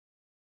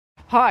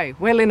Hi,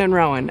 we're Lynn and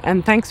Rowan,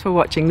 and thanks for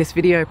watching this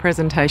video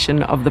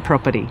presentation of the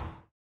property.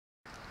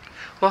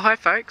 Well, hi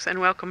folks, and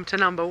welcome to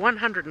number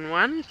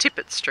 101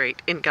 Tippett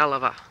Street in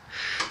Gulliver.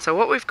 So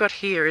what we've got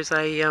here is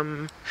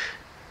an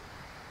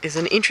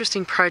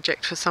interesting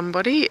project for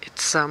somebody.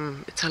 It's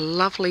a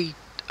lovely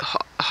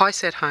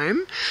high-set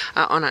home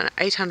on an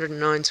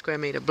 809 square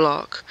metre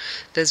block.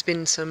 There's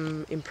been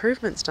some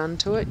improvements done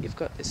to it. You've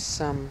got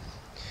this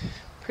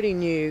pretty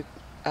new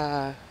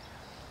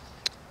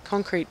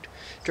concrete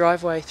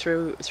driveway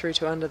through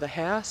to under the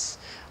house.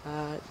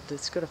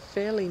 It's got a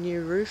fairly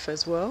new roof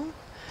as well,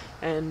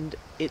 and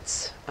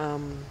it's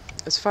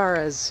as far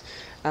as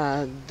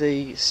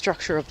the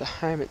structure of the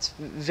home, it's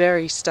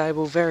very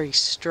stable, very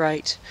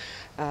straight.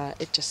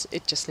 It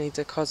just needs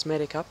a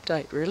cosmetic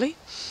update, really.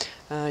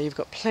 You've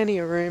got plenty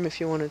of room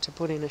if you wanted to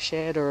put in a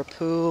shed or a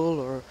pool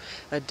or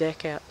a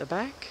deck out the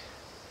back.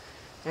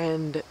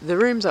 And the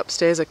rooms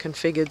upstairs are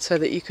configured so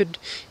that you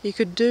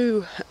could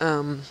do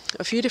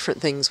a few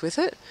different things with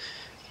it.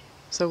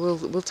 So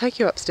we'll take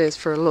you upstairs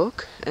for a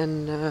look,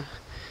 and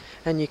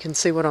you can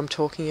see what I'm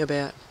talking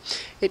about.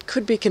 It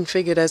could be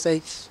configured as a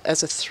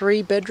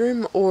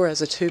 3-bedroom or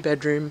as a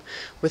 2-bedroom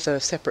with a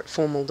separate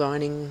formal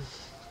dining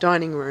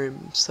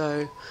room.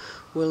 So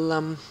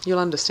you'll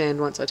understand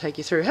once I take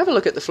you through. Have a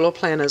look at the floor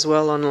plan as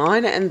well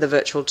online and the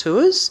virtual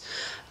tours,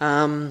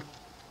 and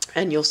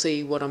you'll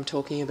see what I'm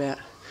talking about.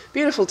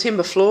 Beautiful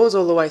timber floors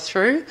all the way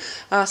through.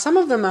 Some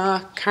of them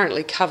are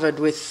currently covered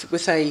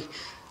with a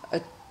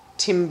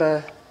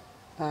timber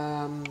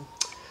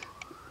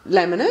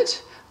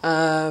laminate,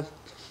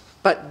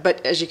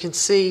 but as you can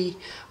see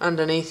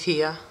underneath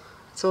here,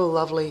 it's all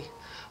lovely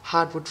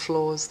hardwood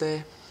floors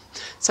there.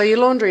 So your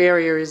laundry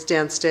area is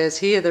downstairs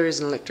here. There is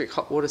an electric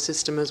hot water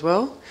system as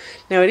well.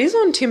 Now it is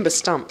on timber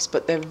stumps,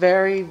 but they're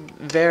very,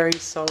 very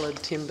solid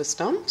timber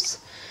stumps.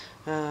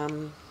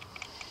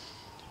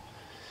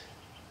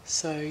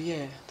 So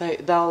yeah,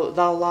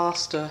 they'll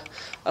last a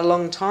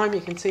long time.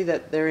 You can see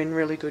that they're in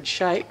really good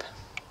shape.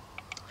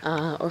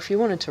 Or if you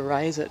wanted to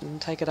raise it and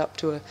take it up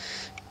to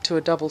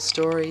a double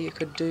story, you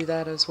could do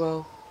that as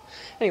well.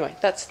 Anyway,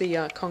 that's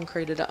the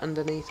concreted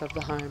underneath of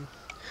the home.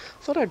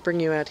 Thought I'd bring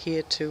you out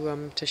here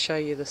to show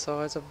you the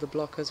size of the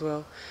block as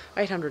well.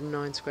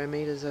 809 square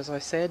metres, as I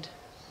said,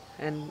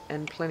 and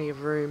plenty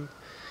of room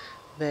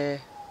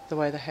there, the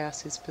way the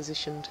house is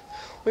positioned.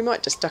 We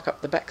might just duck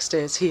up the back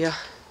stairs here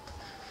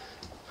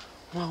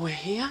while we're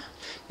here.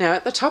 Now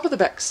at the top of the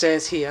back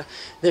stairs here,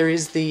 there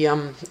is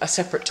a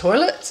separate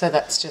toilet, so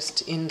that's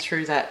just in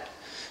through that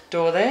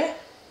door there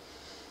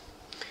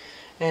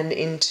and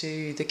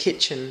into the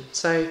kitchen.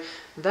 So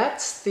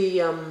that's the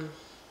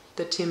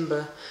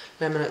timber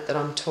laminate that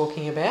I'm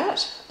talking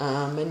about,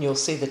 and you'll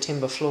see the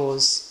timber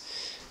floors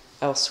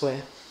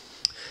elsewhere.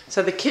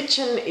 So the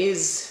kitchen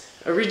is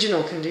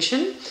original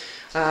condition,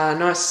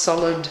 nice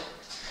solid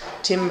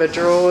timber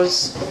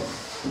drawers.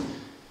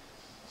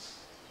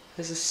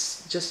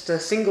 There's just a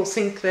single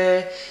sink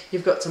there.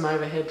 You've got some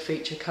overhead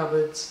feature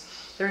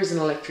cupboards. There is an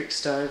electric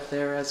stove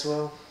there as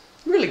well.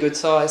 Really good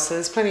size, so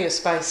there's plenty of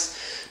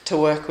space to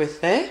work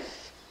with there.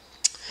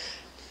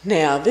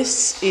 Now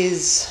this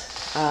is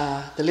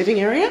the living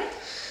area.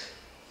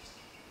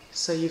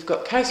 So you've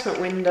got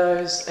casement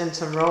windows and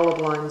some roller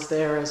blinds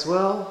there as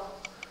well.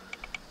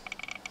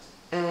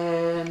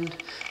 And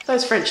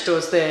those French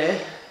doors there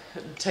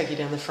take you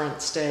down the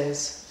front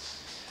stairs.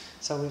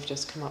 So we've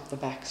just come up the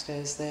back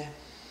stairs there.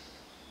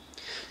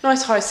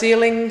 Nice high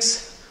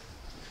ceilings.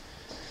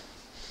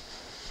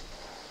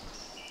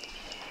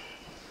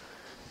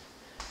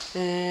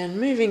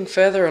 And moving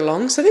further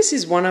along, so this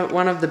is one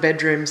of the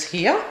bedrooms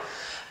here.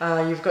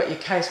 You've got your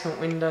casement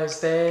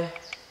windows there,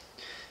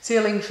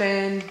 ceiling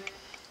fan,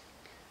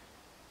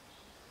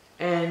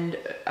 and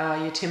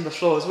your timber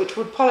floors, which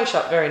would polish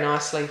up very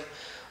nicely,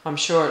 I'm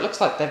sure. It looks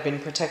like they've been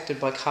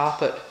protected by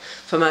carpet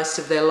for most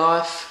of their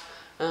life.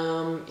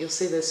 You'll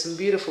see there's some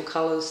beautiful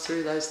colours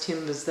through those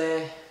timbers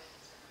there,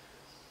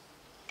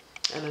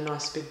 and a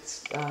nice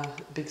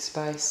big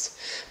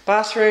space.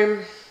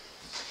 Bathroom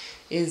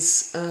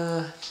is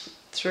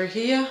through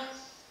here.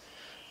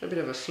 A bit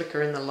of a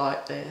flicker in the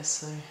light there,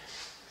 so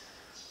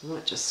I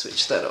might just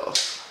switch that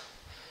off.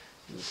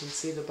 You can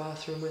see the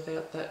bathroom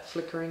without that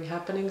flickering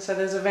happening. So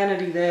there's a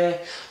vanity there,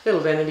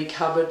 little vanity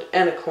cupboard,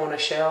 and a corner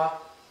shower.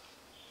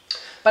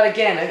 But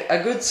again,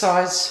 a good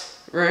size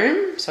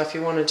room, so if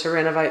you wanted to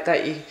renovate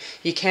that,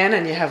 you can,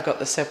 and you have got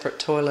the separate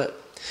toilet.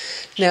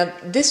 Now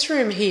this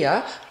room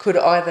here could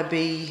either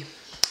be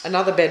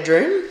another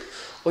bedroom,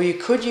 or you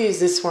could use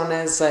this one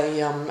as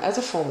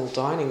a formal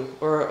dining,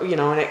 or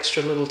an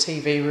extra little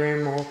TV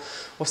room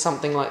or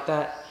something like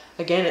that.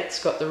 Again,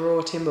 it's got the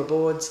raw timber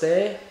boards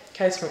there,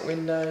 casement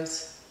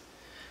windows,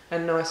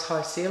 and nice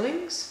high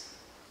ceilings.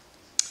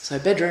 So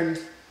bedroom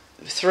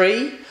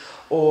 3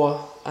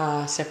 or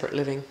separate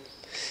living.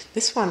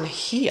 This one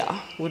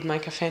here would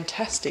make a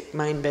fantastic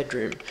main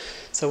bedroom.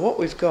 So what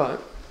we've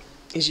got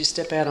is you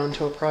step out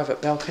onto a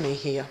private balcony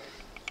here,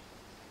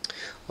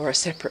 or a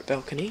separate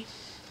balcony.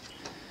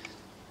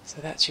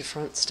 So that's your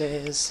front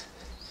stairs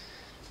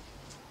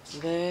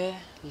there,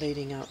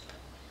 leading up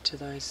to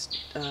those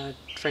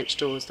French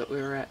doors that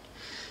we were at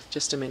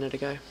just a minute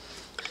ago.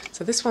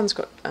 So this one's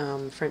got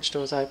French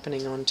doors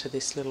opening onto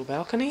this little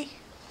balcony,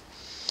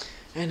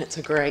 and it's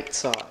a great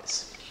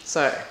size.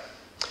 So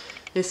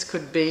this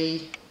could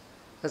be,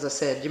 as I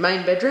said, your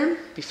main bedroom.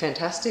 Be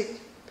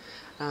fantastic.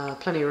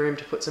 Plenty of room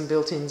to put some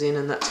built-ins in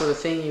and that sort of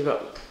thing. You've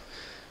got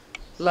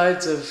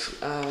loads of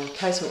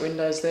casement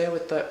windows there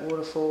with that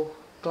waterfall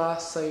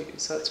glass, so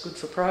it's good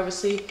for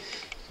privacy.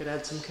 You could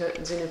add some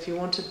curtains in if you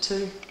wanted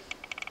to,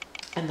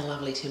 and the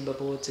lovely timber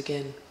boards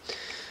again.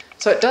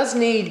 So it does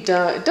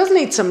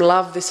need some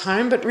love, this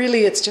home, but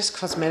really it's just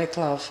cosmetic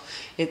love.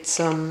 It's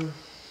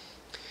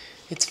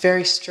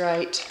very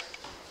straight,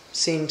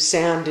 seems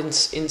sound in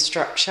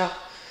structure,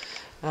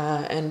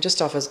 and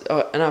just offers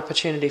an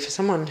opportunity for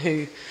someone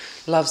who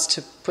loves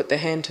to put their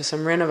hand to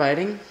some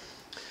renovating.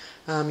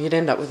 You'd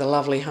end up with a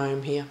lovely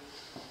home here.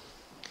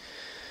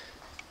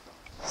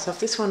 So if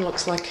this one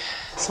looks like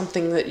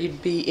something that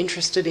you'd be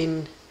interested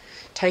in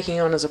taking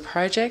on as a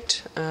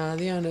project,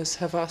 the owners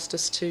have asked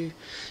us to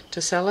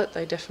sell it.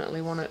 They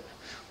definitely want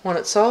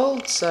it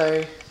sold.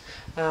 So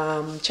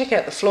check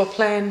out the floor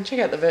plan, check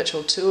out the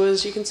virtual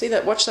tours. You can see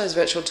that, watch those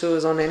virtual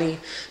tours on any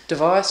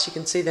device. You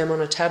can see them on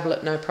a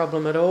tablet, no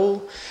problem at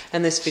all.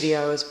 And this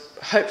video has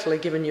hopefully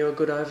given you a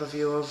good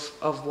overview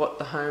of what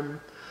the home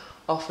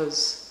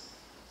offers.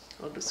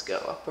 I'll just go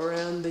up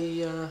around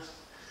the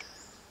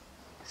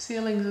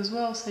ceilings as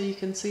well so you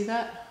can see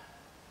that.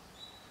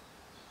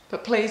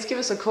 But please give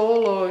us a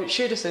call or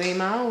shoot us an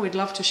email. We'd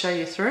love to show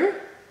you through.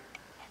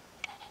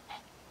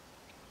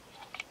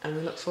 And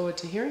we look forward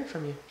to hearing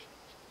from you.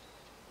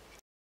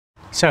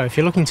 So if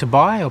you're looking to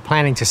buy or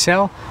planning to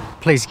sell,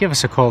 please give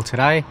us a call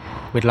today.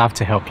 We'd love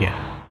to help you.